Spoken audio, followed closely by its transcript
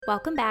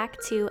Welcome back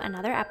to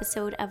another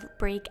episode of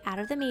Break Out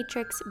of the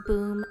Matrix,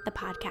 Boom, the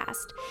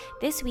podcast.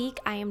 This week,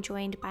 I am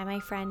joined by my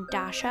friend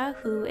Dasha,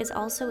 who is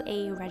also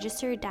a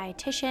registered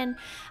dietitian,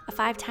 a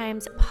 5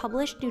 times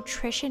published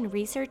nutrition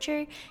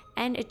researcher,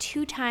 and a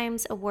 2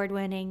 times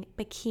award-winning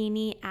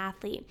bikini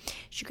athlete.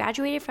 She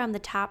graduated from the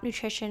top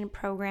nutrition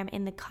program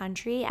in the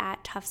country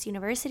at Tufts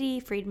University,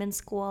 Friedman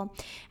School,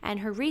 and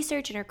her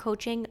research and her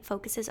coaching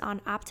focuses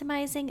on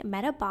optimizing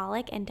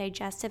metabolic and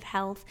digestive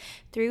health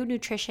through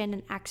nutrition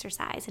and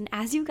exercise. And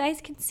as you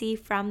guys can see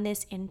from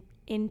this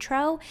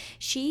intro,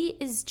 she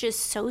is just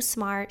so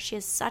smart. She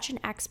is such an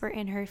expert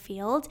in her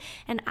field,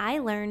 and I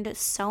learned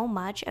so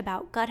much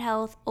about gut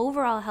health,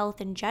 overall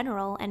health in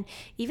general, and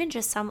even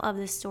just some of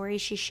the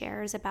stories she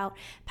shares about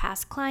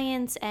past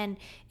clients, and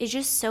is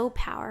just so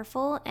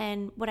powerful.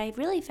 And what I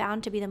really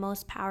found to be the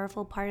most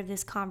powerful part of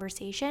this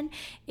conversation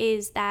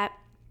is that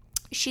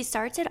she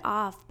starts it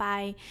off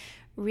by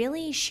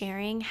really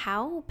sharing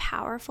how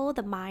powerful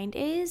the mind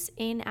is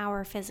in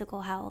our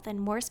physical health, and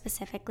more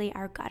specifically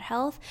our gut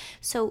health.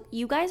 So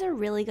you guys are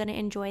really going to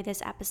enjoy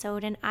this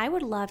episode, and I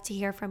would love to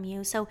hear from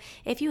you. So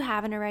if you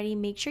haven't already,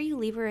 make sure you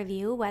leave a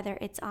review, whether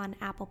it's on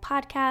Apple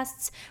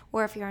Podcasts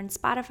or if you're on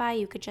Spotify,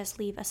 you could just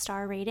leave a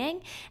star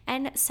rating,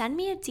 and send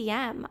me a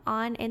DM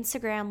on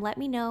Instagram. Let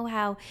me know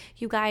how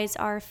you guys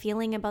are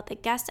feeling about the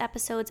guest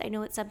episodes. I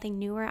know it's something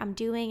newer I'm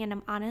doing, and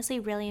I'm honestly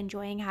really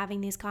enjoying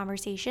having these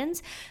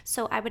conversations.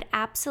 So I would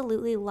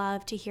absolutely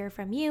love to hear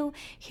from you,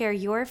 hear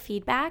your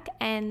feedback,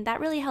 and that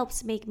really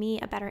helps make me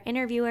a better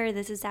interviewer.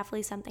 This is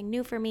definitely something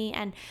new for me,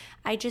 and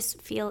I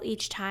just feel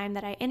each time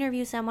that I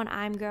interview someone,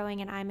 I'm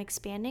growing and I'm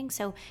expanding,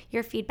 so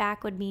your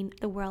feedback would mean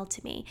the world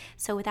to me.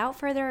 So without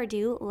further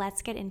ado,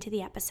 let's get into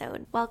the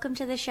episode. Welcome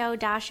to the show,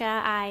 Dasha.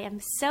 I am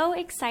so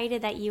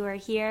excited that you are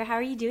here. How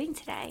are you doing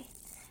today?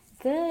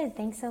 Good.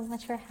 Thanks so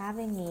much for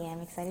having me. I'm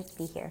excited to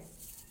be here.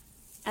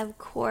 Of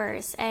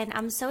course, and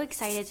I'm so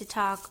excited to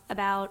talk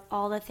about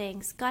all the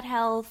things gut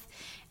health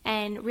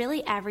and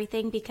really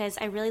everything, because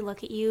I really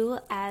look at you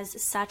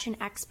as such an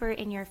expert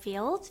in your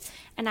field,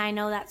 and I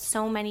know that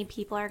so many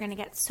people are going to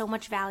get so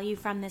much value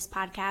from this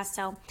podcast.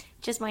 So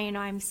just want you to know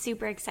I'm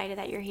super excited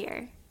that you're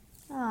here.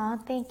 Oh,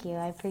 thank you.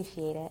 I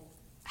appreciate it.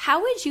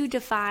 How would you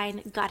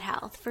define gut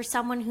health for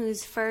someone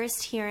who's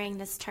first hearing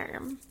this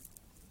term?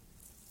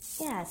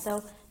 Yeah,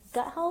 so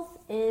gut health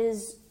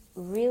is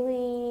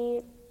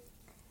really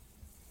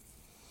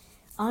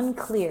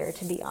unclear,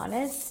 to be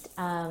honest.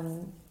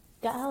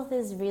 Gut health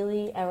is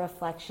really a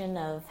reflection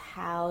of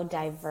how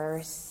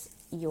diverse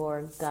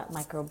your gut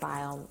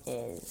microbiome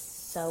is.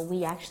 So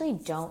we actually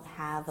don't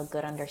have a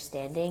good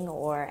understanding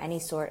or any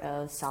sort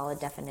of solid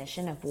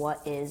definition of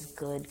what is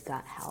good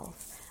gut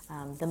health.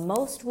 The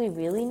most we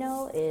really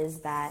know is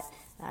that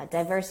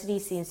diversity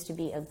seems to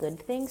be a good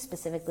thing,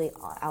 specifically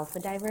alpha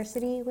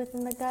diversity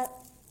within the gut,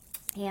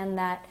 and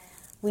that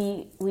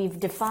we've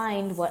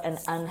defined what an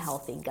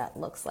unhealthy gut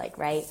looks like,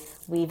 right?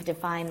 We've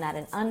defined that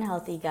an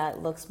unhealthy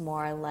gut looks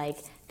more like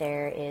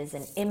there is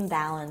an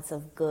imbalance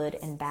of good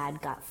and bad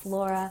gut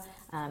flora,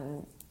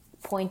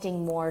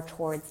 pointing more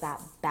towards that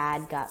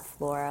bad gut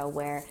flora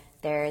where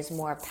there is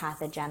more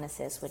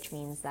pathogenesis, which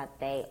means that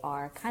they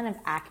are kind of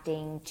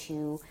acting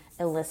to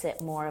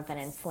elicit more of an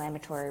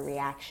inflammatory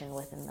reaction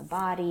within the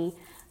body,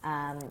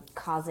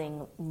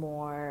 causing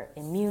more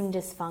immune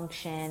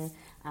dysfunction,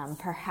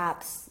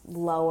 perhaps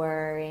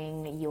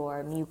lowering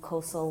your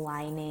mucosal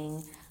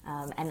lining,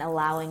 and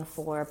allowing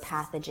for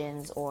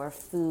pathogens or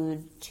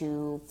food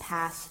to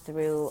pass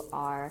through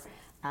our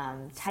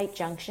tight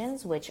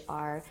junctions, which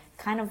are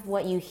kind of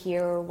what you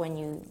hear when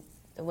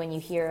you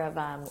hear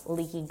of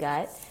leaky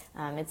gut.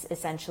 It's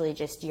essentially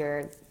just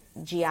your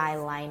GI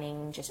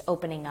lining just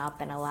opening up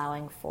and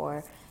allowing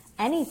for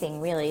anything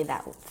really,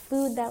 that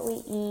food that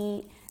we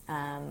eat,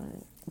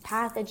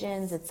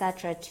 pathogens,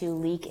 etc., to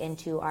leak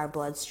into our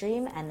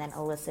bloodstream and then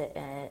elicit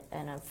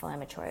an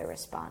inflammatory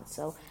response.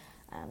 So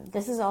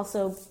this is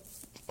also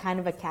kind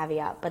of a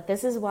caveat, but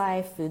this is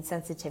why food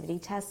sensitivity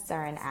tests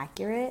are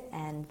inaccurate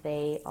and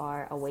they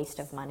are a waste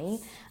of money,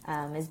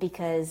 is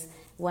because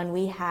when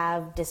we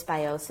have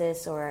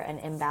dysbiosis or an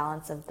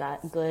imbalance of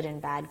good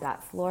and bad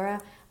gut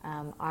flora,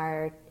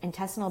 our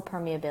intestinal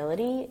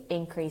permeability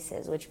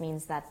increases, which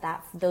means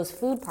that those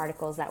food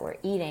particles that we're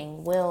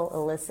eating will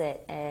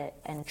elicit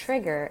and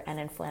trigger an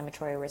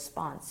inflammatory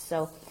response.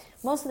 So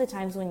most of the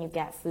times when you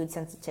get food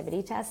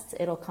sensitivity tests,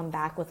 it'll come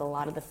back with a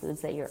lot of the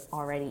foods that you're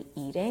already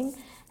eating,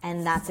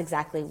 and that's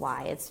exactly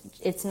why.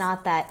 It's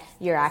not that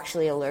you're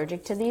actually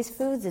allergic to these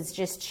foods, it's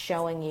just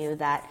showing you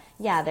that,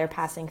 yeah, they're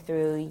passing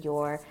through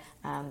your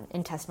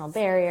intestinal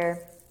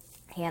barrier,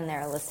 and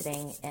they're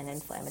eliciting an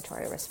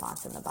inflammatory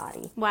response in the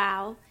body.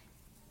 Wow.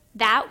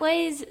 That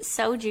was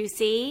so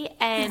juicy,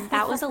 and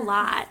that was a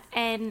lot.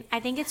 And I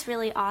think it's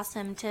really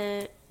awesome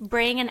to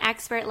bring an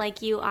expert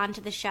like you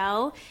onto the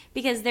show,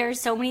 because there are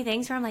so many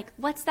things where I'm like,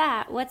 what's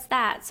that? What's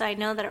that? So I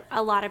know that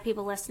a lot of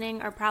people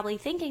listening are probably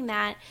thinking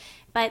that.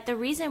 But the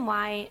reason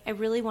why I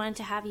really wanted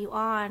to have you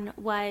on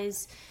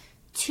was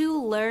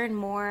to learn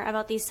more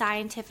about these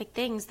scientific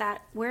things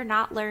that were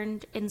not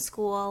learned in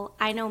school.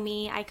 I know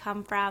me,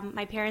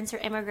 my parents are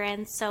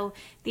immigrants, so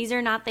these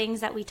are not things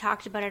that we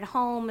talked about at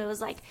home. It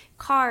was like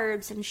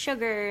carbs and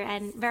sugar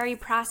and very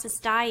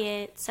processed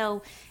diet.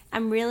 So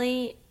I'm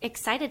really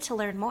excited to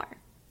learn more.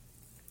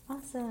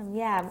 Awesome.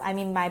 Yeah. I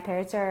mean, my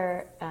parents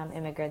are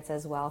immigrants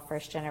as well,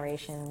 first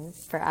generation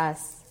for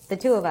us. The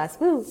two of us.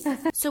 Woo!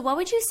 So what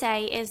would you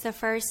say is the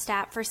first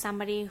step for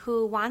somebody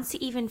who wants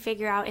to even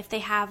figure out if they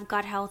have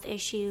gut health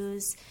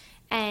issues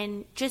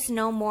and just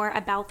know more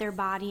about their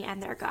body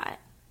and their gut?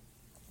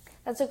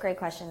 That's a great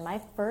question. My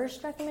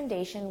first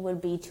recommendation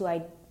would be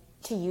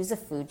to use a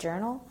food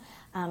journal.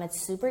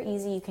 It's super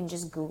easy. You can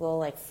just Google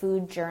like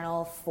food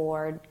journal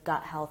for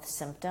gut health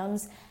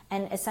symptoms.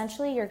 And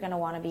essentially you're going to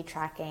want to be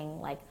tracking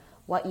like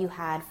what you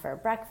had for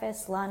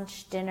breakfast,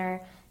 lunch,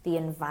 dinner, the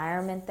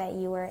environment that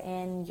you were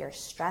in, your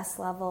stress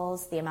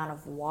levels, the amount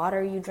of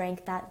water you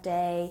drank that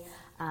day,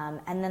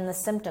 and then the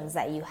symptoms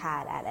that you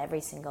had at every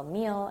single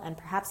meal, and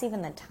perhaps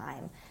even the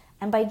time.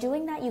 And by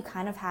doing that, you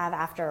kind of have,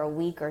 after a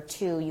week or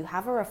two, you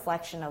have a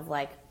reflection of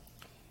like,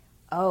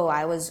 oh,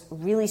 I was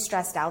really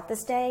stressed out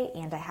this day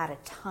and I had a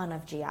ton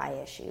of GI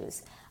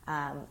issues.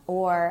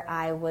 Or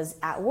I was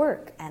at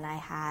work and I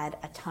had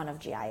a ton of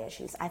GI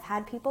issues. I've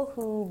had people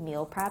who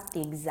meal prep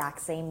the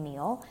exact same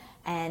meal,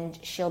 and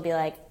she'll be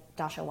like,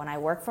 Dasha, when I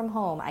work from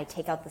home, I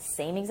take out the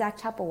same exact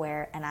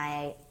Tupperware and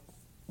I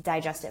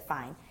digest it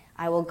fine.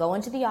 I will go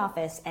into the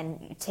office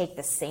and take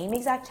the same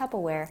exact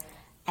Tupperware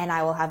and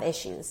I will have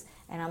issues.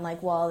 And I'm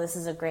like, well, this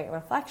is a great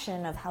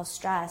reflection of how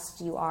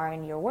stressed you are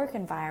in your work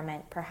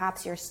environment.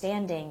 Perhaps you're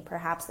standing,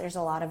 perhaps there's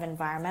a lot of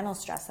environmental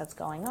stress that's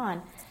going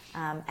on.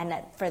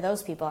 For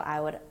those people,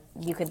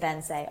 you could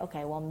then say,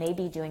 okay, well,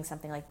 maybe doing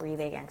something like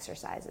breathing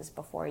exercises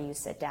before you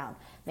sit down,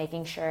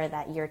 making sure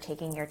that you're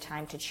taking your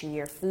time to chew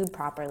your food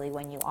properly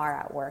when you are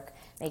at work,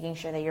 making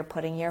sure that you're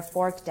putting your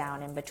fork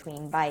down in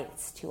between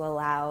bites to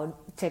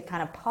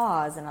kind of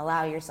pause and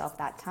allow yourself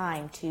that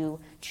time to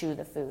chew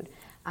the food.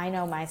 I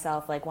know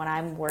myself, like when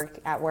I'm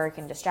at work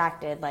and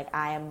distracted, like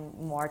I am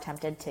more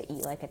tempted to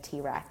eat like a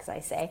T-Rex,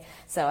 I say.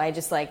 So I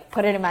just like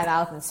put it in my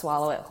mouth and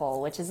swallow it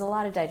whole, which is a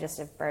lot of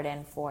digestive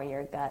burden for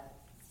your gut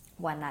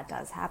when that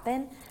does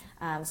happen.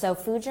 So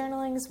food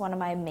journaling is one of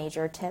my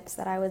major tips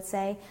that I would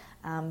say.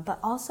 But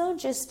also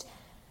just,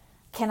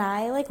 can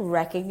I like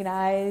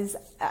recognize,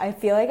 I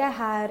feel like I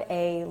had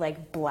a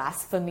like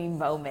blasphemy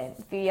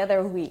moment the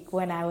other week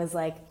when I was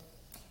like,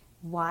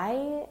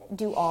 why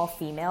do all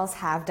females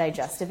have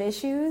digestive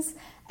issues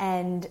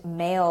and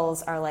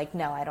males are like,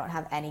 no, I don't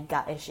have any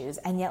gut issues?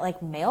 And yet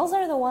like males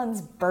are the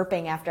ones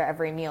burping after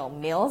every meal.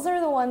 Males are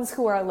the ones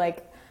who are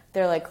like,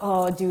 they're like,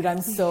 oh dude,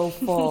 I'm so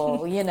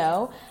full, you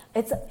know?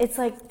 It's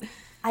like,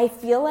 I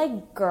feel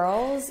like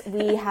girls,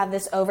 we have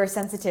this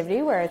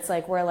oversensitivity where it's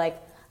like, we're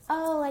like,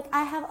 oh, like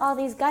I have all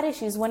these gut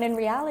issues, when in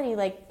reality,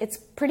 like it's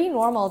pretty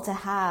normal to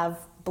have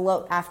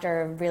bloat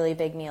after a really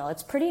big meal.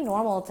 It's pretty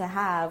normal to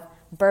have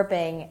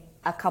burping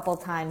a couple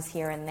times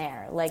here and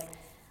there. Like,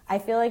 I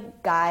feel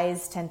like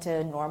guys tend to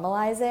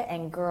normalize it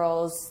and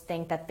girls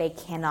think that they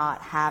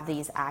cannot have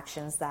these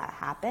actions that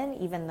happen,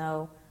 even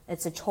though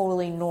it's a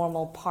totally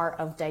normal part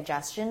of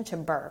digestion to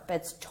burp.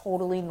 It's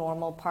totally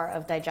normal part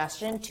of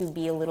digestion to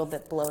be a little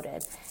bit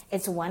bloated.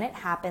 It's when it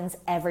happens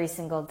every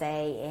single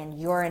day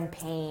and you're in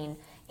pain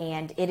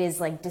and it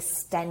is like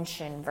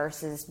distension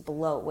versus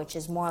bloat, which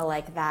is more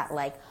like that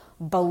like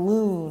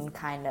balloon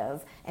kind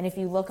of. And if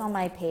you look on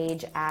my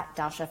page at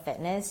Dasha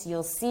Fitness,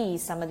 you'll see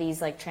some of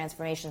these like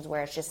transformations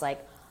where it's just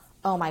like,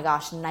 oh my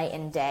gosh, night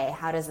and day.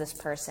 How does this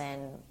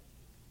person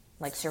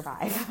like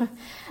survive?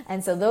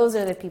 And so those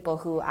are the people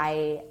who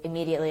I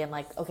immediately am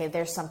like, okay,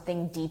 there's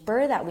something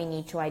deeper that we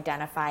need to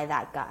identify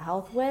that gut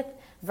health with,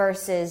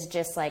 versus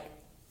just like,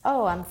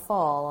 oh, I'm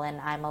full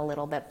and I'm a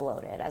little bit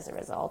bloated as a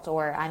result,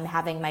 or I'm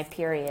having my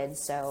period,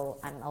 so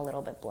I'm a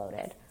little bit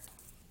bloated.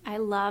 I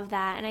love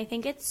that. And I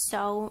think it's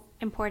so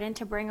important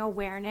to bring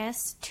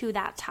awareness to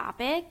that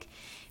topic,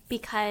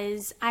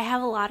 because I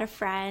have a lot of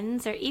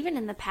friends, or even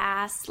in the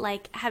past,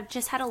 like have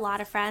just had a lot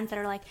of friends that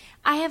are like,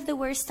 I have the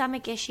worst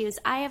stomach issues,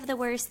 I have the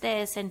worst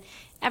this, and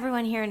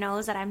everyone here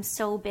knows that I'm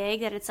so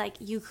big that it's like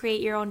you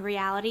create your own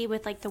reality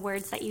with like the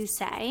words that you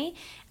say.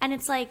 And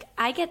it's like,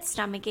 I get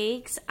stomach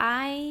aches,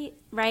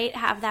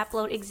 have that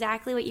bloat,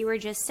 exactly what you were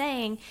just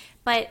saying.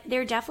 But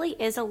there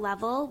definitely is a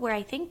level where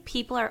I think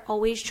people are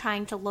always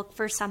trying to look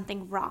for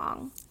something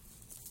wrong.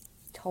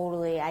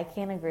 Totally. I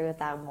can't agree with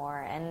that more.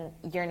 And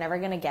you're never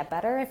going to get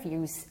better if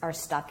you are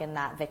stuck in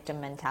that victim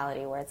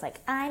mentality where it's like,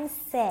 I'm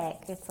sick.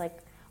 It's like,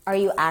 are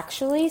you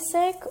actually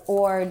sick,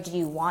 or do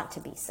you want to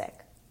be sick?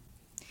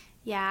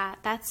 Yeah,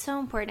 that's so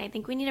important. I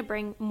think we need to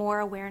bring more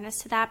awareness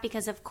to that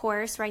because, of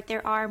course, right,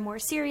 there are more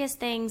serious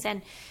things,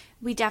 and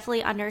we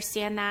definitely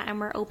understand that, and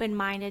we're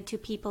open-minded to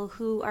people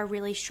who are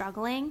really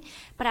struggling.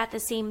 But at the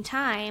same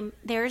time,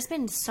 there's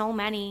been so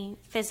many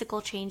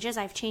physical changes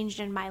I've changed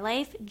in my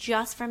life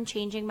just from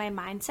changing my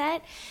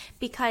mindset,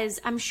 because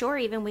I'm sure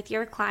even with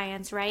your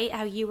clients, right,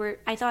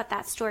 I thought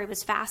that story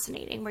was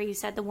fascinating, where you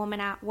said the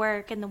woman at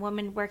work and the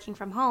woman working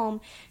from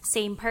home,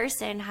 same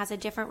person, has a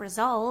different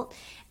result.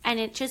 And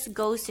it just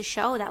goes to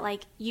show that,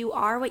 like, you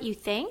are what you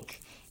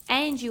think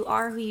and you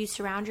are who you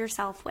surround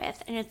yourself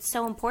with. And it's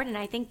so important.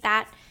 I think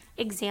that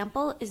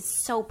example is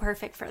so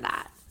perfect for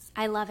that.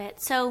 I love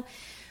it. So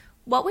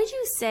what would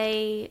you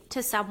say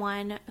to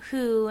someone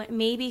who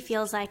maybe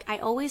feels like, I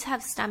always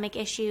have stomach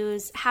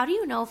issues? How do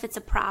you know if it's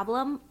a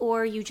problem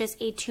or you just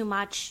ate too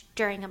much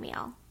during a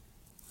meal?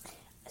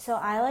 So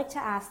I like to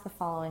ask the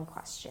following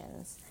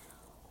questions.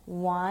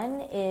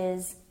 One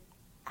is,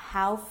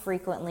 how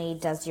frequently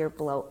does your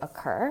bloat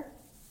occur?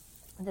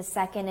 The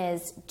second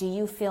is, do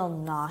you feel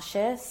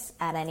nauseous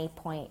at any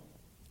point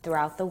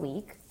throughout the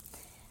week?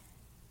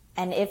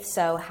 And if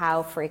so,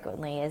 how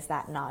frequently is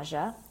that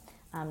nausea?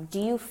 Do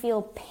you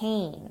feel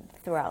pain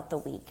throughout the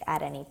week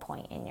at any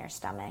point in your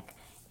stomach?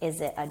 Is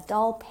it a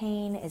dull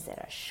pain? Is it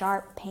a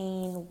sharp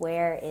pain?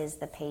 Where is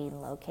the pain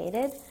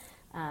located?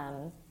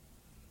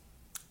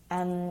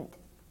 And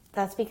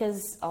that's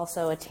because,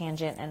 also a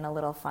tangent and a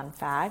little fun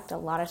fact, a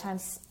lot of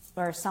times,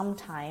 or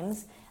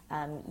sometimes,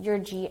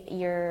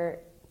 your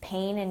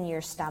pain in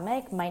your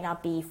stomach might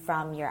not be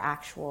from your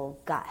actual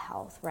gut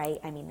health, right?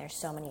 I mean, there's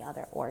so many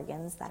other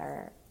organs that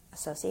are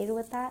associated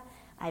with that.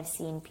 I've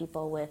seen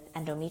people with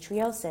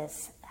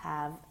endometriosis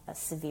have a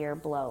severe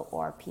bloat,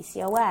 or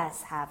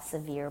PCOS have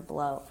severe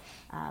bloat,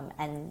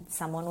 and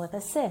someone with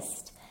a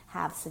cyst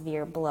have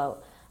severe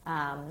bloat.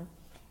 And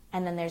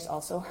then there's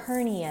also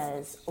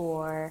hernias,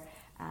 or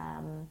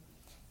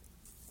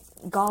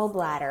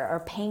gallbladder,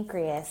 or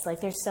pancreas.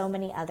 Like, there's so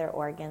many other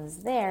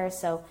organs there.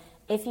 So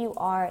if you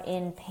are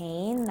in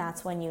pain,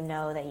 that's when you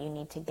know that you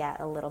need to get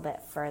a little bit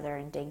further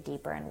and dig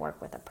deeper and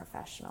work with a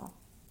professional.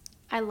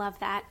 I love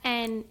that.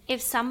 And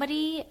if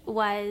somebody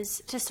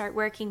was to start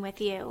working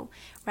with you,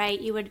 right,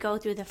 you would go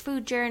through the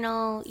food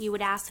journal, you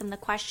would ask them the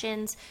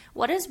questions.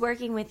 What does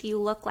working with you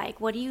look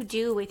like? What do you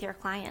do with your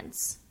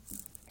clients?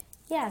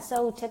 Yeah,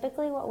 so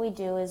typically what we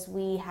do is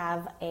we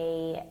have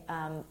a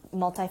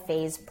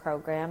multi-phase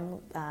program.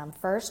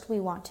 First,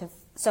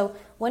 so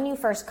when you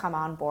first come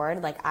on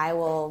board, like, I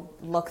will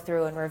look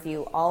through and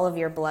review all of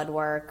your blood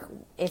work.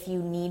 If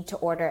you need to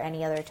order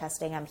any other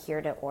testing, I'm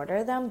here to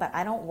order them, but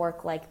I don't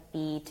work like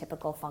the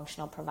typical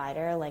functional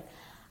provider. Like,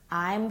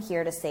 I'm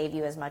here to save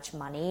you as much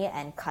money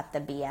and cut the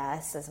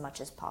BS as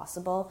much as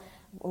possible.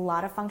 A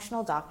lot of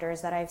functional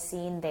doctors that I've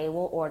seen, they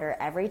will order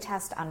every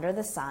test under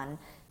the sun.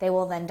 They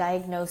will then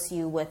diagnose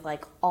you with,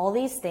 like, all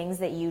these things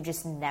that you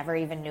just never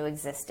even knew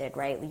existed,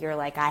 right? You're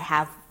like, I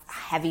have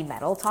heavy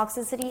metal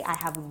toxicity. I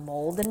have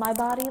mold in my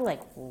body.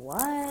 Like,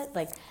 what?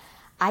 Like,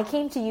 I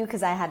came to you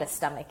because I had a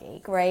stomach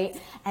ache, right?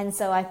 And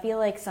so I feel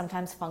like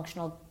sometimes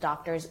functional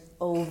doctors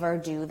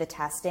overdo the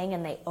testing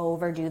and they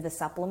overdo the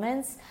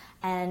supplements.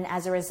 And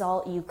as a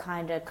result, you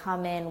kind of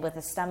come in with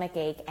a stomach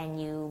ache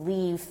and you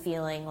leave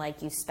feeling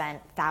like you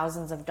spent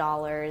thousands of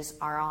dollars,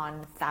 are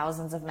on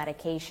thousands of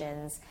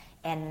medications,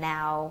 and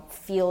now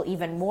feel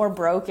even more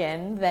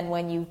broken than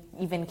when you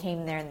even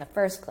came there in the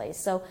first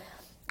place. So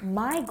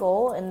my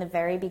goal in the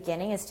very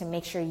beginning is to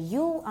make sure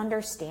you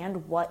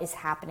understand what is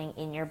happening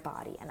in your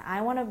body. And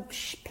I want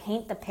to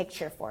paint the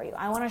picture for you.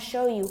 I want to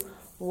show you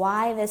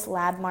why this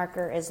lab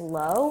marker is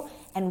low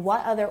and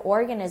what other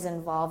organ is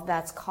involved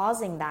that's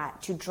causing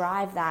that, to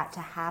drive that to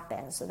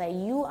happen, so that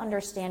you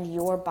understand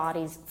your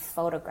body's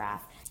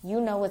photograph.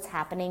 You know what's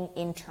happening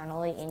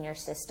internally in your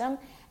system,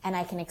 and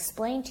I can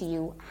explain to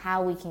you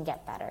how we can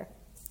get better.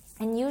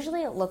 And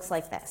usually it looks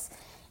like this.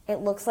 It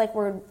looks like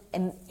we're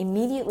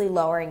immediately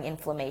lowering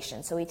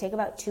inflammation. So we take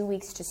about 2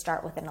 weeks to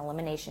start with an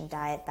elimination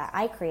diet that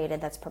I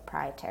created that's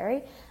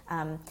proprietary.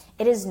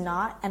 It is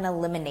not an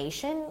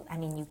elimination. I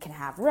mean, you can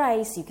have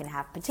rice, you can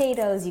have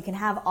potatoes, you can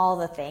have all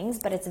the things,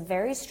 but it's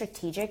very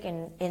strategic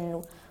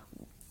in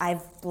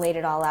I've laid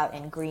it all out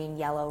in green,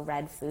 yellow,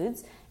 red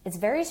foods. It's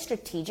very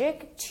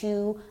strategic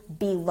to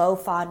be low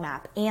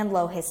FODMAP and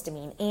low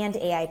histamine and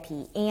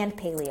AIP and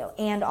paleo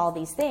and all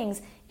these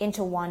things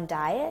into one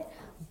diet.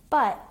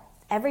 But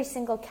every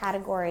single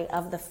category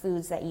of the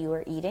foods that you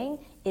are eating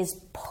is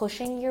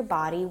pushing your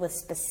body with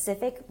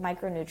specific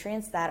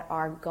micronutrients that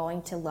are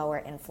going to lower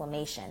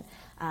inflammation.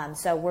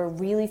 So we're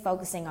really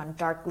focusing on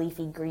dark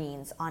leafy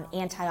greens, on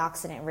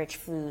antioxidant-rich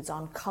foods,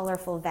 on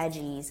colorful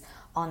veggies,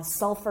 on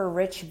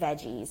sulfur-rich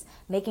veggies,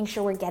 making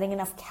sure we're getting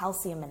enough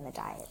calcium in the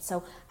diet.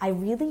 So I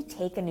really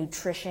take a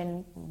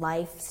nutrition,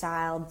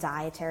 lifestyle,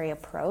 dietary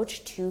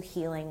approach to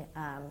healing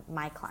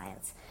my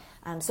clients.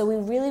 So we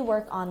really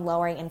work on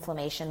lowering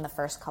inflammation the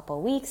first couple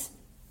of weeks.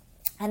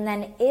 And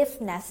then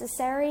if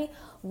necessary,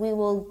 we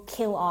will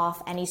kill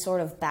off any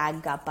sort of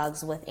bad gut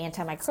bugs with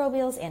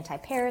antimicrobials,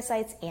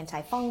 antiparasites,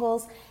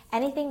 antifungals,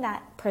 anything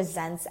that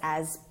presents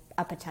as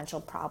a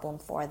potential problem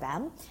for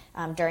them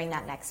during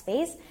that next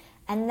phase.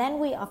 And then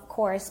we, of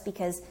course,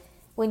 because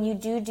when you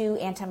do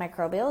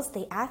antimicrobials,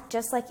 they act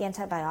just like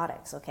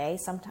antibiotics, okay?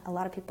 A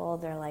lot of people,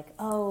 they're like,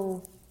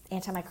 oh,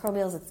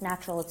 antimicrobials, it's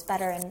natural, it's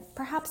better, and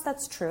perhaps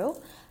that's true.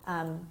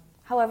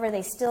 However,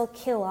 they still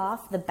kill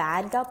off the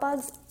bad gut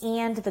bugs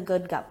and the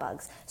good gut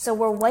bugs. So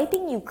we're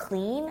wiping you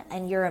clean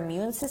and your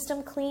immune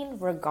system clean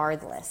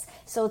regardless.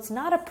 So it's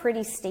not a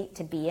pretty state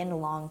to be in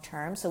long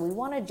term. So we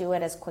want to do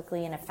it as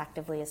quickly and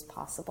effectively as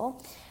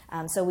possible.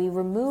 So we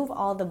remove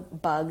all the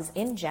bugs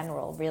in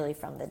general, really,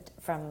 from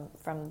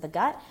the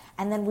gut,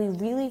 and then we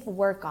really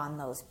work on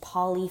those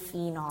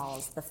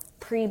polyphenols, the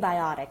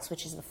prebiotics,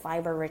 which is the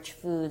fiber-rich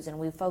foods, and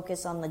we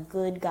focus on the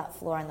good gut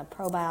flora and the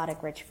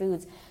probiotic-rich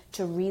foods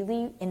to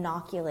really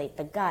inoculate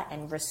the gut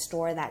and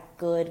restore that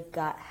good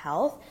gut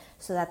health,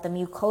 so that the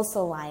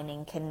mucosal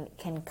lining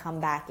can come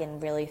back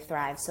and really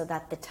thrive, so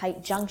that the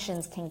tight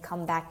junctions can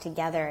come back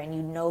together and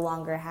you no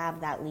longer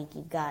have that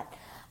leaky gut.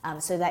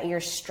 So that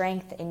your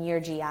strength in your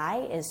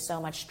GI is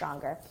so much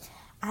stronger.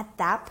 At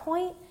that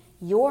point,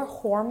 your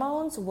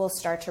hormones will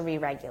start to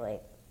re-regulate.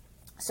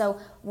 So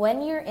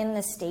when you're in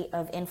the state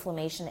of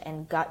inflammation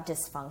and gut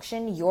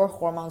dysfunction, your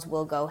hormones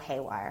will go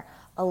haywire.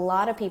 A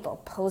lot of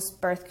people,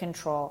 post-birth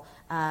control,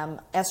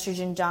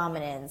 estrogen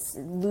dominance,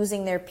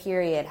 losing their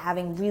period,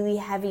 having really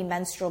heavy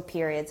menstrual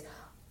periods,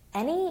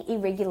 any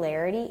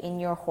irregularity in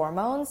your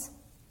hormones,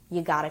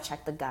 you got to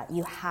check the gut.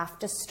 You have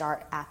to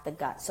start at the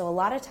gut. So a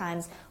lot of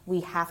times we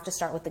have to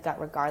start with the gut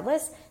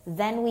regardless.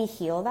 Then we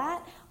heal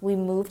that. We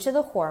move to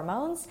the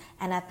hormones.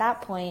 And at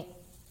that point,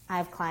 I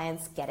have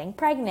clients getting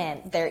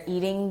pregnant. They're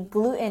eating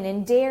gluten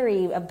and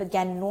dairy,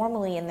 again,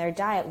 normally in their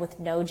diet with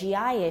no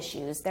GI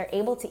issues. They're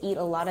able to eat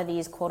a lot of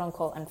these quote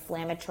unquote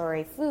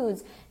inflammatory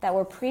foods that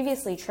were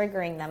previously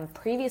triggering them,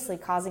 previously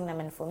causing them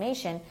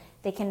inflammation.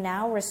 They can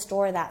now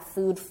restore that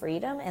food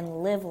freedom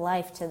and live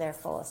life to their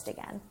fullest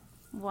again.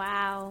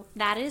 Wow,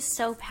 that is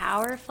so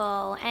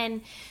powerful.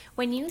 And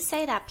when you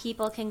say that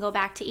people can go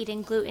back to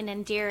eating gluten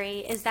and dairy,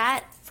 is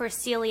that for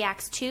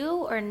celiacs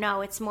too, or no,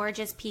 it's more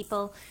just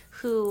people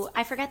who,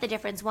 I forget the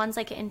difference, one's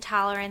like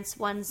intolerance,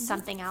 one's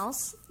something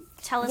else?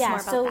 Tell us more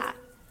about that.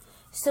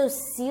 So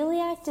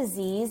celiac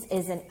disease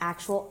is an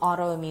actual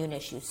autoimmune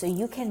issue. So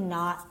you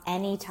cannot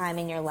any time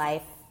in your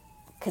life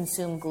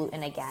consume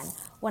gluten again.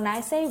 When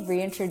I say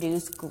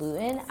reintroduce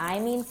gluten, I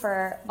mean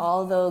for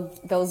all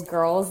those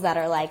girls that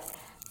are like,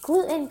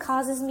 gluten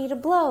causes me to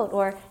bloat,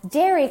 or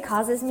dairy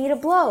causes me to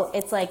bloat.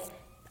 It's like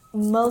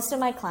most of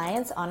my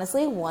clients,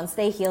 honestly, once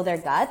they heal their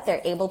gut, they're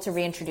able to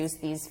reintroduce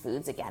these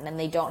foods again, and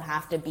they don't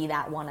have to be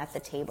that one at the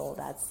table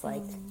that's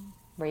like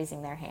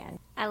raising their hand.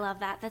 I love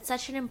that. That's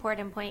such an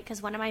important point,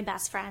 because one of my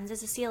best friends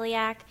is a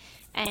celiac,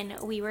 and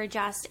we were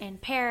just in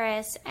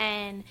Paris,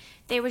 and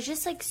there was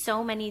just like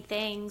so many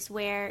things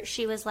where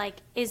she was like,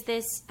 is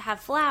this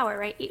have flour,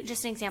 right?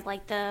 Just an example,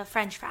 like the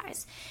French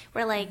fries.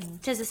 We're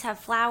like, does this have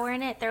flour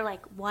in it? They're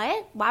like,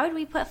 what? Why would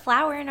we put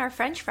flour in our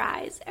French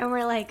fries? And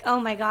we're like, oh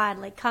my God,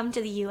 like come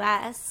to the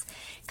US,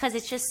 because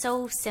it's just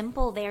so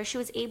simple there. She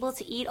was able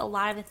to eat a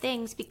lot of the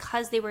things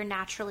because they were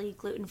naturally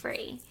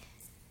gluten-free.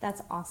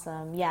 That's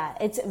awesome. Yeah,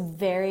 it's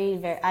very,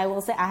 very, I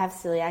will say I have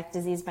celiac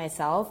disease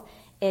myself.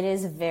 It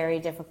is very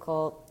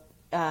difficult,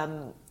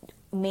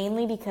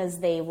 mainly because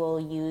they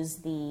will use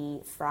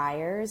the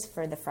fryers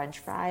for the French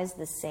fries,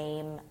 the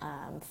same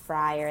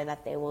fryer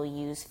that they will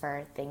use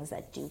for things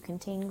that do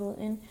contain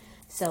gluten.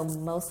 So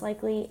most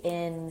likely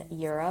in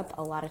Europe,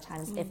 a lot of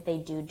times if they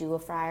do a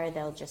fryer,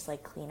 they'll just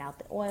like clean out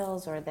the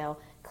oils, or they'll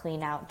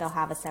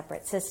have a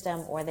separate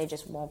system, or they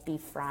just won't be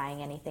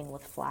frying anything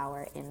with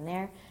flour in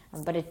there.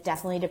 But it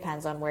definitely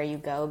depends on where you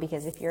go,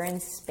 because if you're in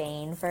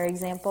Spain, for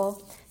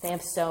example, they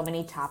have so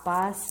many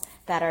tapas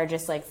that are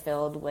just like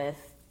filled with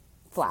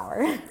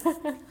flour.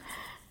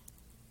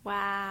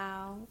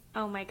 Wow.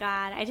 Oh my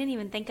God. I didn't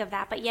even think of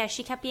that. But yeah,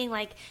 she kept being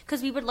like,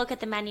 because we would look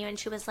at the menu and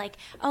she was like,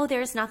 oh,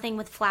 there's nothing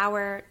with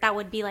flour that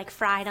would be like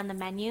fried on the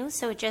menu.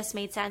 So it just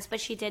made sense. But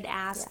she did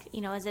ask,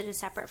 is it a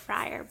separate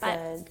fryer?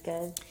 But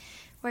Good.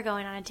 We're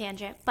going on a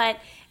tangent. But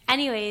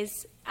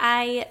anyways,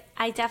 I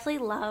definitely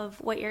love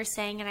what you're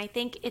saying. And I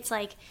think it's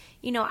like,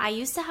 I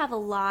used to have a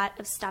lot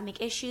of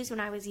stomach issues when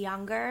I was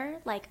younger,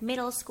 like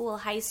middle school,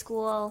 high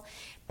school.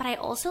 But I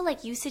also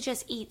like used to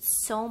just eat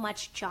so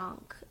much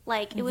junk.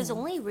 Like it was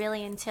only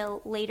really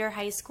until later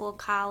high school,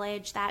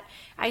 college, that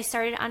I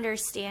started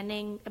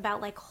understanding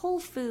about like whole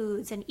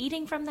foods and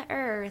eating from the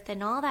earth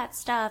and all that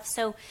stuff.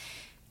 So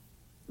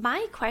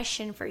my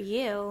question for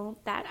you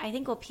that I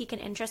think will pique an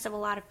interest of a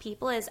lot of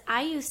people is,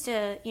 I used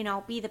to,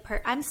 be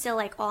I'm still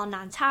like all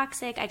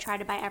non-toxic. I try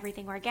to buy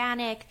everything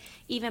organic,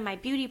 even my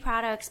beauty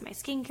products, my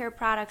skincare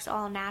products,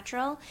 all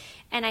natural.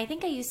 And I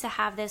think I used to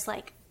have this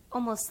like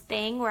almost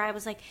thing where I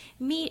was like,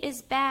 meat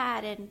is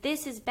bad and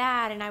this is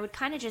bad. And I would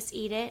kind of just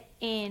eat it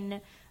in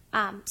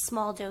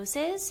small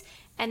doses.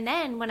 And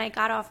then when I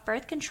got off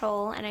birth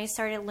control and I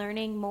started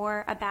learning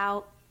more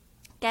about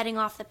getting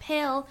off the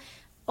pill,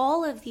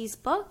 all of these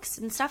books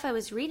and stuff I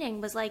was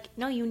reading was like,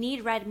 no, you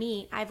need red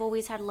meat. I've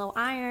always had low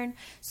iron.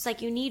 So it's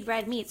like, you need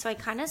red meat. So I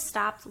kind of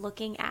stopped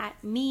looking at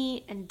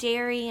meat and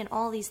dairy and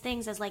all these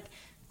things as like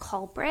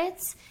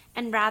culprits,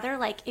 and rather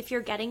like if you're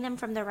getting them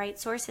from the right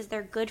sources,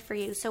 they're good for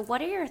you. So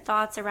what are your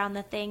thoughts around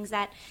the things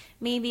that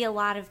maybe a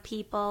lot of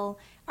people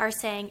are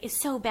saying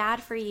is so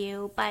bad for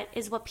you, but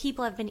is what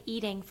people have been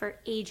eating for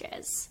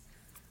ages?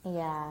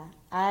 Yeah,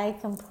 I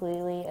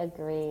completely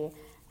agree.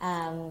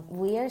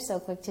 We are so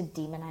quick to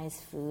demonize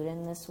food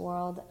in this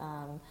world.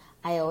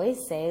 I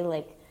always say,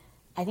 like,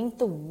 I think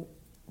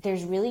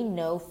there's really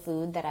no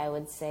food that I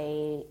would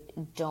say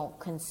don't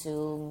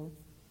consume.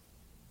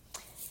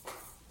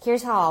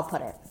 Here's how I'll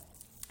put it.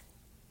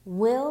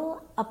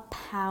 Will a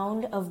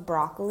pound of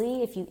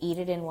broccoli, if you eat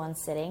it in one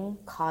sitting,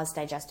 cause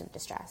digestive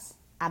distress?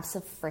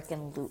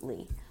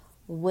 Abso-freaking-lutely.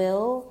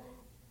 Will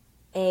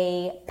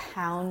a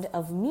pound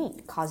of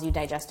meat cause you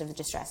digestive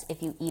distress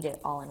if you eat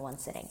it all in one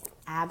sitting?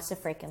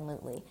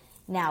 Abso-freaking-lutely.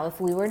 Now, if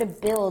we were to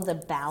build a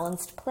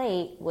balanced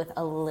plate with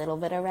a little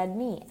bit of red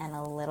meat and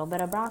a little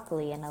bit of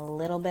broccoli and a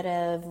little bit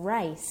of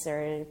rice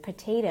or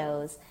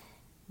potatoes,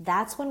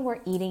 that's when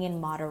we're eating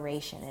in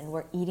moderation and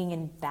we're eating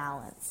in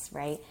balance,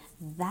 right?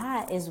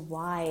 That is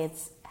why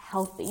it's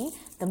healthy.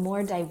 The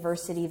more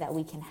diversity that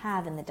we can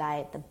have in the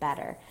diet, the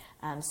better.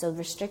 So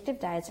restrictive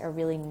diets are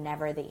really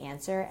never the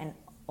answer, and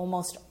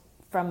almost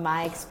from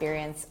my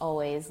experience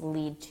always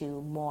lead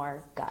to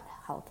more gut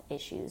health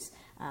issues,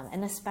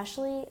 and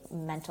especially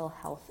mental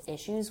health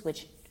issues,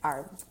 which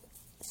are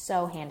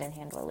so hand in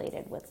hand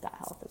related with gut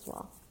health as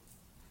well.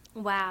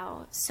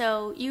 Wow.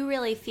 So you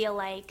really feel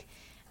like,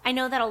 I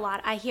know that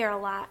I hear a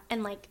lot,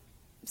 and like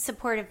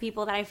supportive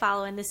people that I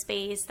follow in the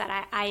space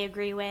that I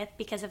agree with,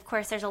 because of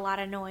course there's a lot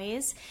of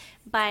noise,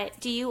 but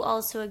do you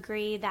also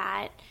agree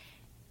that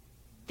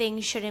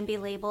things shouldn't be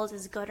labeled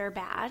as good or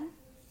bad?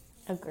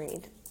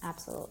 Agreed.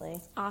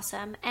 Absolutely.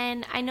 Awesome.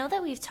 And I know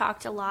that we've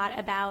talked a lot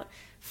about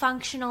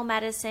functional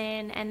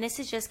medicine, and this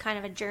is just kind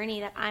of a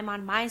journey that I'm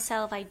on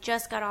myself. I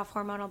just got off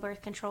hormonal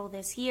birth control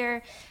this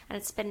year, and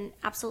it's been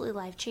absolutely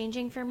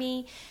life-changing for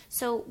me.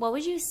 So what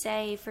would you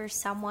say for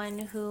someone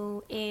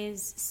who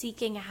is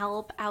seeking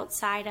help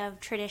outside of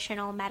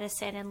traditional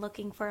medicine and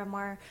looking for a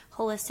more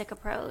holistic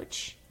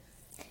approach?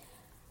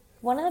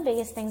 One of the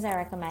biggest things I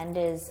recommend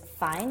is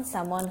find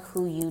someone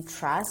who you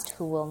trust,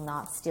 who will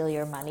not steal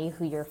your money,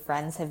 who your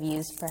friends have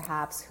used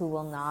perhaps, who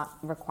will not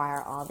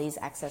require all these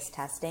excess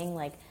testing.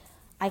 Like,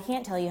 I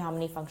can't tell you how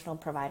many functional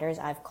providers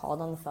I've called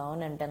on the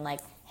phone and been like,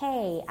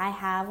 hey, I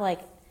have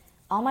like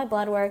all my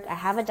blood work, I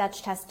have a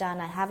Dutch test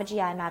done, I have a GI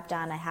map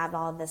done, I have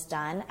all of this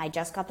done. I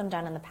just got them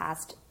done in the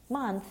past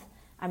month.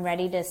 I'm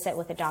ready to sit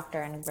with a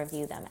doctor and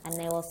review them. And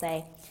they will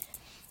say,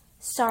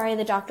 sorry,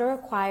 the doctor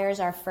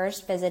requires our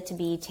first visit to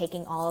be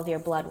taking all of your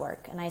blood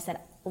work. And I said,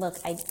 look,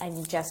 I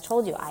just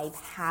told you, I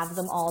have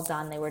them all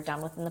done. They were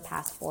done within the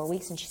past 4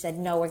 weeks. And she said,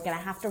 no, we're going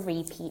to have to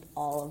repeat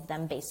all of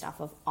them based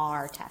off of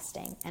our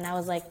testing. And I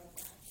was like,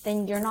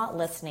 then you're not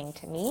listening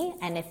to me.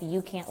 And if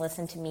you can't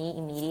listen to me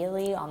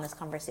immediately on this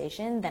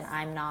conversation, then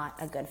I'm not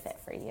a good fit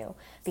for you,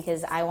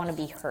 because I want to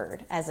be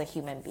heard as a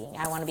human being.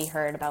 I want to be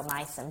heard about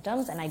my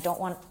symptoms, and I don't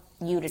want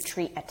you to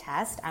treat a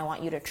test. I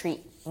want you to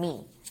treat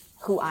me,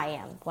 who I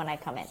am when I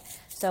come in.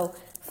 So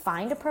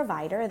find a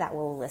provider that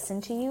will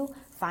listen to you.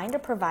 Find a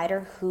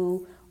provider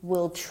who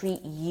will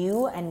treat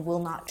you and will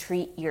not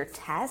treat your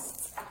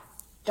tests.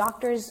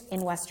 Doctors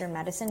in Western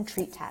medicine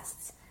treat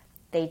tests.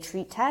 They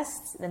treat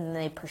tests, and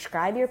they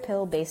prescribe your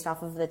pill based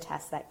off of the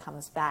test that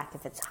comes back,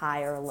 if it's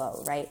high or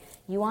low, right?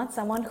 You want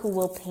someone who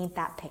will paint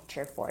that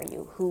picture for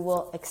you, who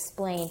will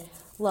explain,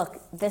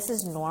 look, this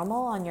is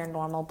normal on your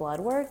normal blood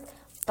work,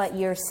 but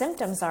your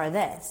symptoms are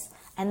this.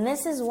 And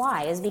this is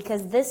why, is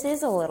because this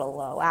is a little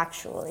low,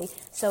 actually.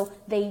 So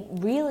they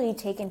really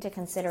take into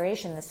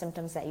consideration the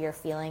symptoms that you're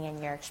feeling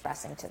and you're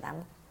expressing to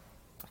them.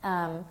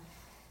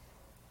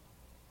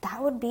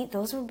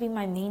 Those would be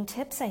my main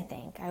tips, I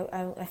think.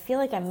 I feel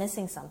like I'm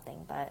missing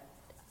something, but...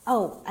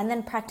 Oh, and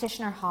then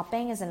practitioner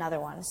hopping is another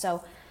one.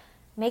 So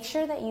make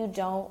sure that you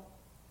don't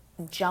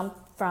jump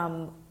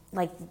from,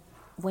 like,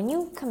 when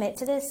you commit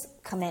to this,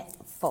 commit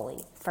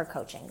fully for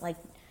coaching. Like,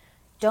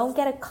 don't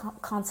get a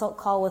consult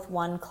call with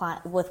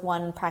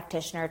one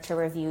practitioner to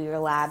review your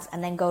labs,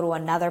 and then go to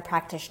another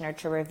practitioner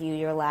to review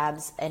your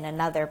labs in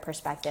another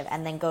perspective,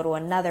 and then go to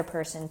another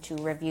person to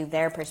review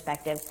their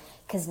perspective.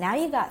 Because now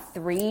you got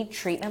 3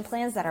 treatment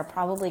plans that are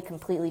probably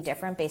completely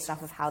different based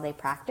off of how they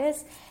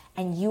practice,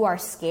 and you are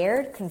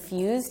scared,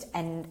 confused,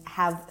 and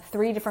have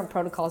 3 different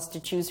protocols to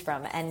choose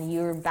from, and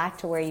you're back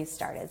to where you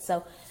started.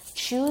 So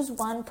choose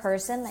one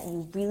person that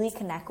you really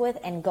connect with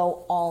and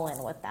go all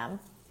in with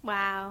them.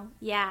 Wow.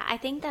 Yeah, I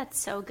think that's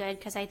so good,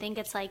 because I think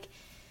it's like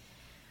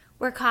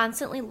we're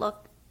constantly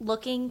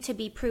looking to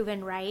be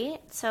proven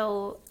right.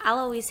 So I'll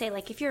always say,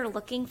 like, if you're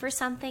looking for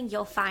something,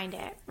 you'll find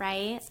it,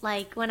 right?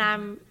 Like when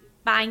I'm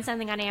buying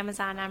something on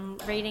Amazon, I'm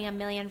reading a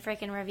million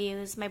freaking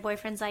reviews. My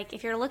boyfriend's like,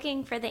 if you're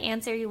looking for the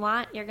answer you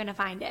want, you're going to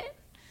find it.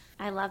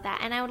 I love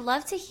that. And I would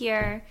love to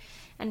hear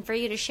and for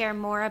you to share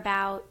more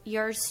about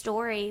your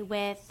story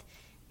with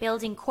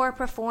building Core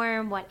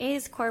Perform. What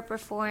is Core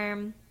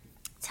Perform?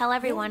 Tell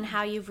everyone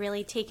how you've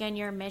really taken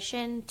your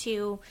mission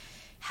to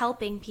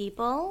helping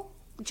people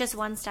just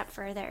one step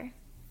further.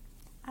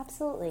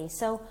 Absolutely.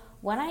 So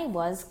when I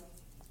was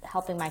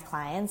helping my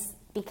clients,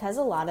 because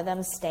a lot of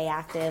them stay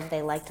active,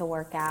 they like to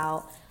work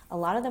out, a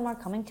lot of them are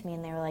coming to me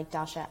and they were like,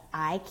 Dasha,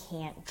 I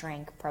can't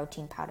drink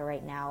protein powder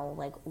right now.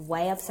 Like,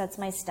 way upsets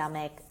my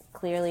stomach.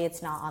 Clearly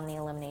it's not on the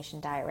elimination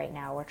diet right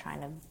now. We're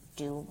trying to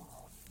do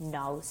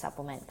no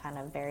supplement kind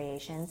of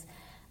variations.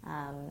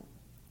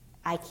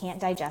 I can't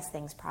digest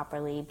things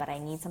properly, but I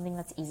need something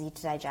that's easy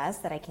to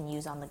digest that I can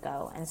use on the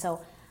go. And so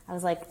I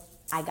was like,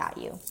 I got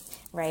you,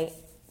 right?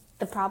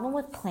 The problem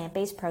with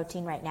plant-based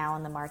protein right now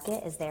on the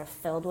market is they're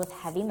filled with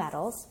heavy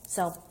metals.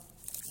 So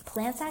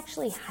plants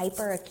actually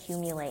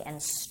hyperaccumulate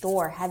and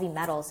store heavy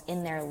metals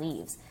in their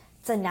leaves.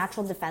 It's a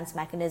natural defense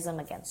mechanism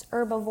against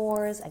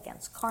herbivores,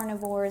 against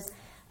carnivores,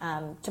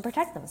 to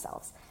protect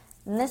themselves.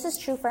 And this is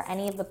true for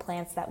any of the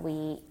plants that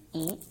we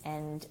eat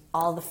and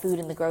all the food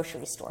in the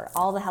grocery store,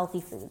 all the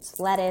healthy foods,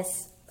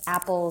 lettuce,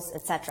 apples,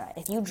 etc.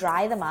 If you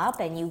dry them up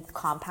and you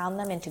compound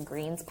them into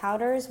greens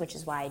powders, which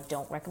is why I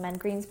don't recommend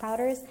greens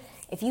powders,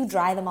 if you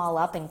dry them all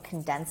up and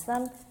condense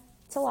them,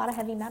 it's a lot of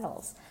heavy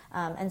metals.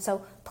 And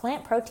so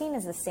plant protein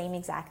is the same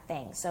exact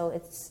thing.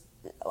 So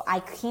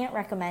I can't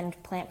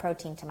recommend plant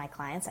protein to my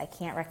clients. I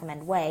can't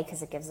recommend whey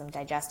because it gives them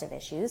digestive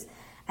issues.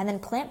 And then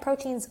plant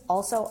proteins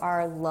also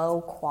are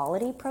low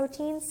quality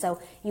proteins. So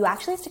you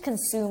actually have to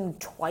consume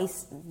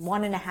twice,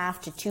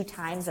 1.5 to 2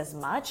 times as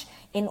much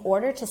in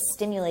order to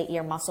stimulate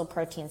your muscle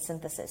protein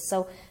synthesis.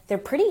 So they're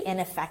pretty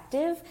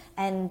ineffective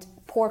and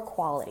poor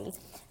quality.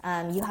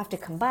 You have to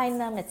combine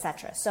them,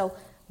 etc. So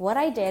what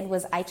I did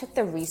was I took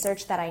the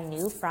research that I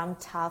knew from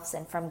Tufts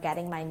and from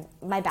getting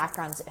my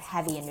background's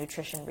heavy in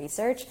nutrition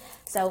research.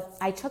 So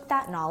I took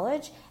that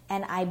knowledge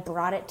and I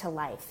brought it to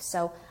life.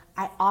 So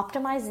I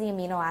optimized the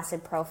amino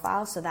acid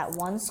profile so that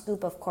 1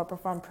 scoop of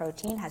Corporform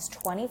protein has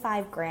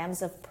 25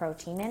 grams of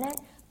protein in it,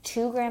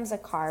 2 grams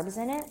of carbs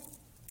in it,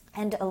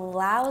 and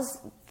allows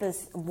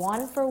this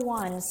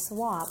 1-for-1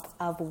 swap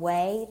of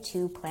whey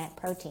to plant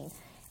protein.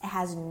 It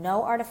has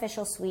no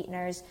artificial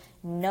sweeteners,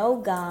 no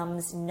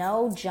gums,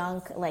 no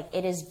junk. Like,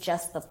 it is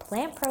just the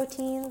plant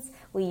proteins.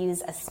 We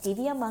use a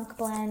stevia monk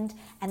blend,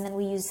 and then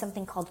we use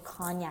something called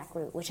cognac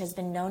root, which has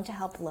been known to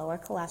help lower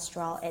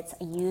cholesterol. It's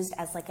used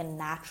as like a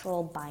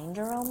natural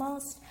binder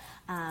almost.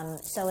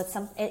 So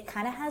it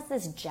kind of has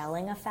this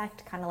gelling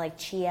effect, kind of like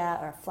chia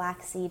or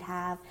flaxseed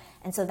have.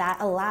 And so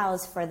that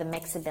allows for the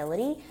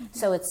mixability. Mm-hmm.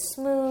 So it's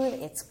smooth,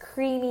 it's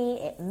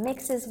creamy, it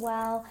mixes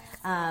well.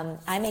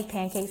 I make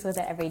pancakes with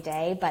it every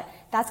day, but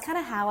that's kind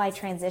of how I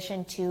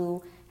transitioned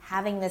to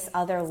having this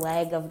other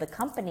leg of the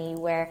company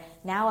where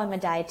now I'm a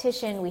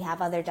dietitian. We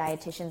have other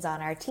dietitians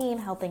on our team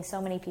helping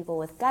so many people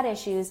with gut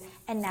issues.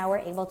 And now we're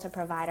able to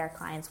provide our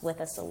clients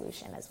with a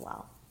solution as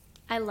well.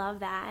 I love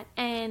that.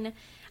 And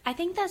I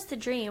think that's the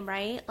dream,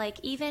 right? Like,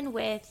 even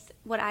with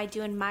what I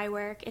do in my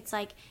work, it's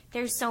like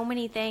there's so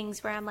many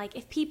things where I'm like,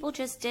 if people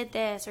just did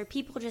this or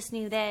people just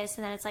knew this,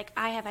 and then it's like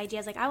I have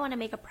ideas, like I want to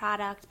make a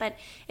product, but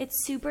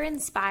it's super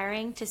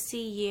inspiring to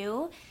see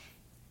you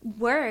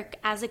work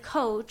as a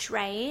coach,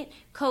 right?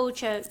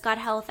 Coach, a gut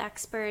health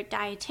expert,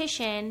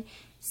 dietitian,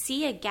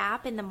 see a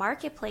gap in the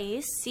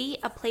marketplace, see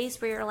a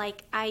place where you're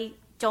like, I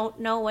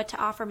don't know what to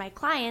offer my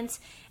clients,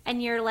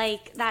 and you're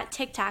like that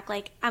TikTok,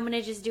 like, I'm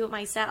gonna just do it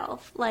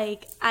myself.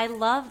 Like, I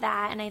love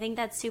that, and I think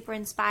that's super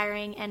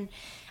inspiring, and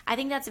I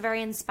think that's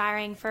very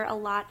inspiring for a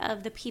lot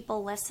of the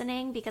people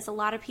listening, because a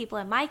lot of people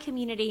in my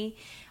community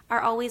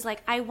are always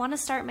like, I want to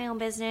start my own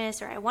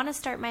business, or I want to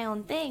start my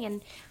own thing,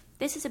 and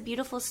this is a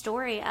beautiful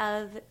story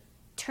of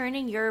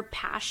turning your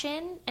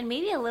passion and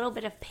maybe a little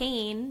bit of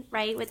pain,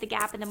 right, with the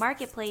gap in the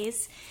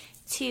marketplace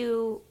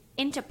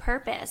into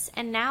purpose.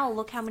 And now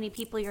look how many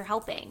people you're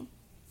helping.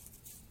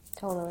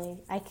 Totally.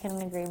 I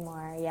couldn't agree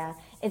more. Yeah.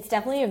 It's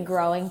definitely a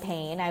growing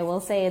pain. I will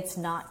say it's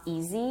not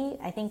easy.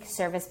 I think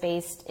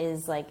service-based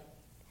is like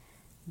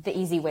the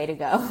easy way to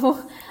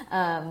go.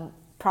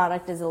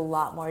 Product is a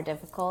lot more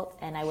difficult,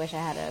 and I wish I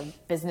had a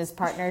business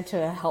partner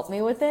to help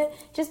me with it,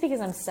 just because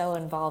I'm so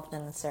involved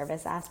in the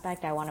service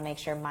aspect. I want to make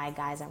sure my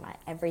guys are my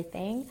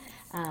everything.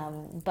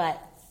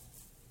 But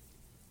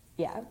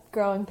yeah,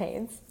 growing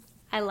pains.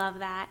 I love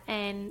that.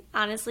 And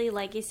honestly,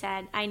 like you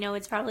said, I know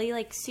it's probably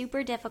like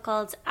super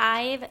difficult.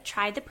 I've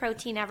tried the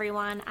protein,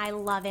 everyone. I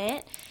love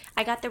it.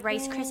 I got the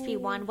Rice Krispie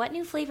one. What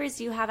new flavors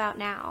do you have out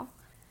now?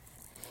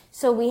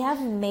 So we have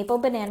maple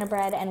banana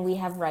bread and we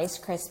have Rice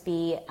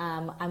Krispie.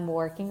 I'm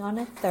working on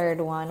a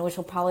third one, which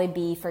will probably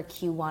be for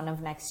Q1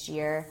 of next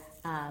year.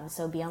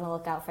 So be on the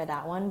lookout for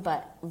that one.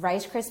 But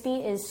Rice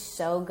Krispie is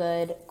so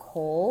good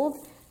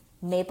cold.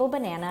 Maple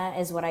banana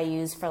is what I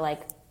use for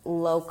like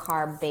low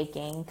carb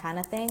baking kind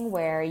of thing,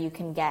 where you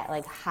can get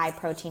like high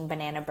protein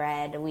banana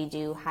bread. We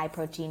do high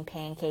protein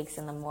pancakes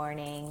in the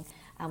morning.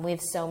 We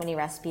have so many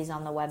recipes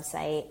on the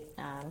website,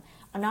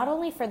 not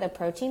only for the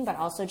protein, but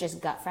also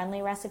just gut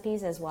friendly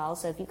recipes as well.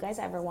 So if you guys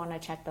ever want to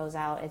check those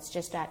out, it's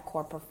just at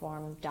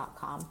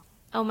corperform.com.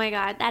 Oh my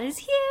God, that is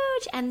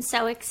huge and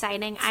so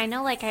exciting. I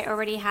know, like, I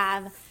already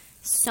have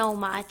so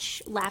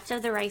much left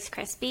of the Rice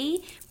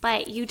Krispie,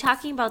 but you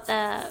talking about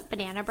the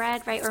banana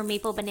bread, right? Or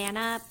maple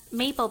banana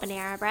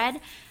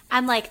bread.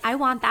 I'm like, I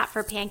want that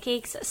for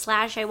pancakes /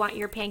 I want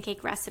your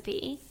pancake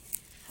recipe.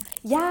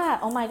 Yeah.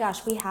 Oh my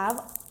gosh. We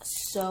have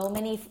so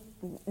many,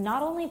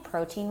 not only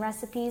protein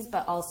recipes,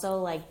 but also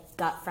like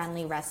gut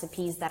friendly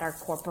recipes that are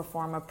Core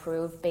Perform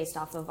approved based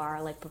off of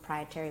our like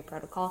proprietary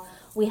protocol.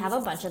 We have a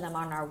bunch of them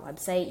on our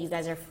website. You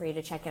guys are free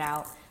to check it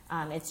out.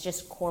 It's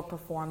just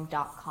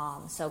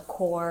coreperform.com. So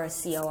core,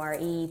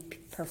 CORE,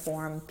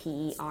 perform,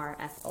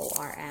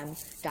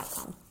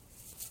 PERFORM.com.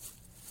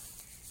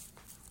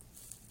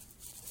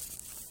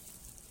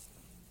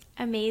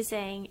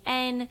 Amazing.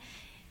 And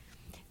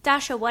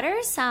Dasha, what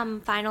are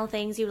some final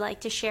things you'd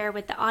like to share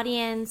with the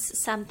audience?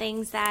 Some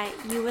things that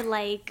you would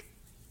like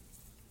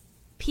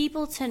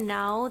people to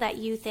know that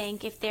you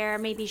think if they're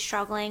maybe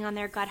struggling on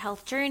their gut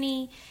health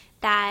journey,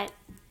 that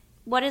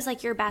what is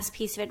like your best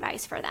piece of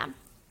advice for them?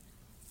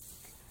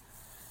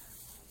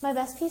 My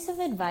best piece of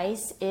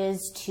advice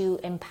is to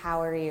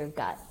empower your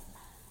gut.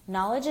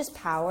 Knowledge is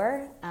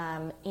power,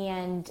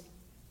 and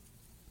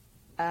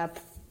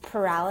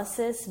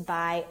paralysis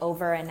by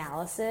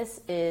overanalysis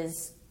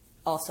is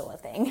also a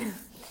thing.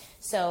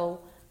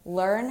 So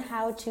learn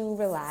how to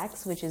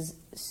relax, which is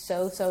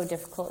so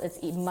difficult.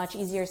 It's much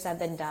easier said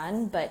than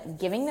done, but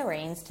giving the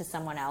reins to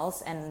someone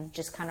else and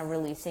just kind of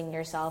releasing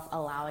yourself,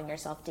 allowing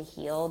yourself to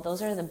heal,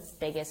 those are the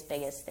biggest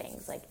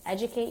things. Like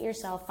educate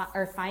yourself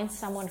or find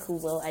someone who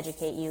will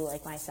educate you,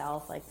 like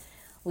myself. Like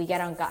we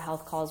get on gut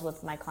health calls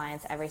with my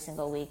clients every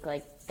single week.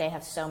 Like they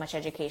have so much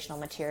educational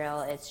material.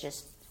 It's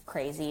just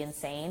crazy,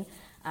 insane.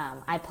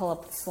 I pull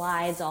up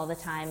slides all the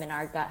time in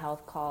our gut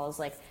health calls.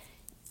 Like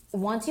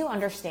once you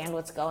understand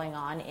what's going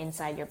on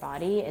inside your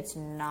body, it's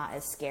not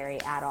as scary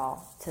at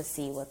all to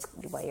see what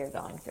you're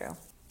going through.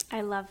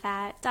 I love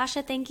that.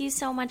 Dasha, thank you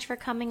so much for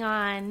coming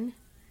on.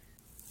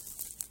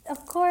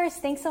 Of course.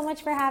 Thanks so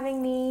much for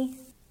having me.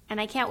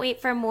 And I can't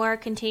wait for more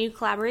continued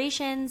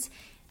collaborations.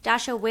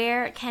 Dasha,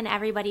 where can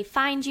everybody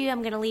find you?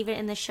 I'm going to leave it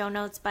in the show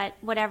notes, but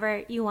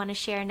whatever you want to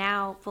share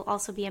now will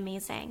also be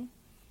amazing.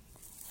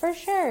 For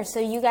sure. So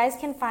you guys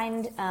can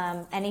find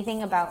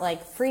anything about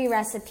like free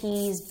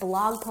recipes,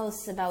 blog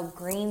posts about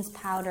greens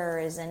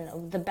powders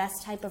and the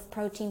best type of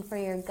protein for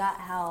your gut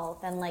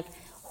health and like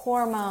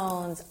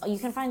hormones. You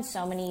can find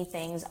so many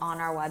things on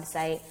our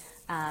website,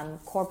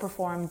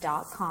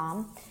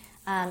 coreperform.com.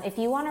 If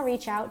you want to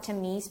reach out to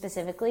me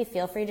specifically,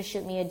 feel free to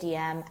shoot me a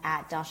DM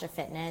at Dasha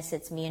Fitness.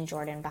 It's me and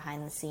Jordan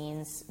behind the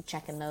scenes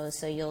checking those,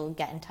 so you'll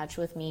get in touch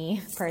with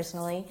me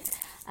personally.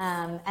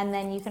 And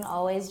then you can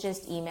always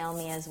just email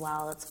me as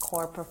well. It's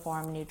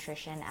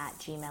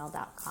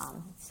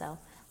coreperformnutrition@gmail.com. So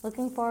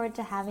looking forward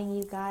to having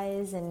you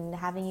guys and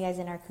having you guys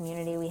in our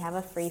community. We have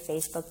a free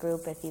Facebook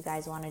group if you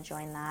guys want to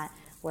join that,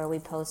 where we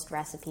post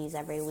recipes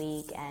every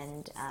week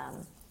and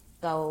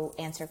go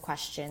answer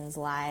questions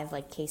live,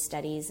 like case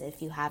studies,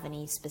 if you have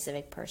any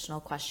specific personal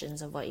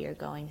questions of what you're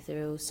going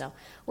through. So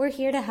we're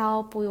here to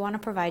help. We want to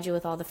provide you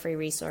with all the free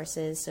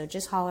resources. So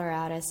just holler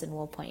at us and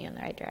we'll point you in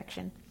the right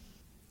direction.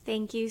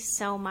 Thank you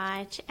so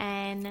much.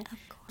 And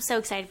I'm so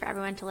excited for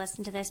everyone to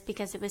listen to this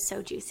because it was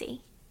so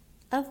juicy.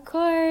 Of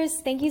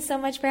course. Thank you so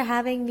much for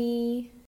having me.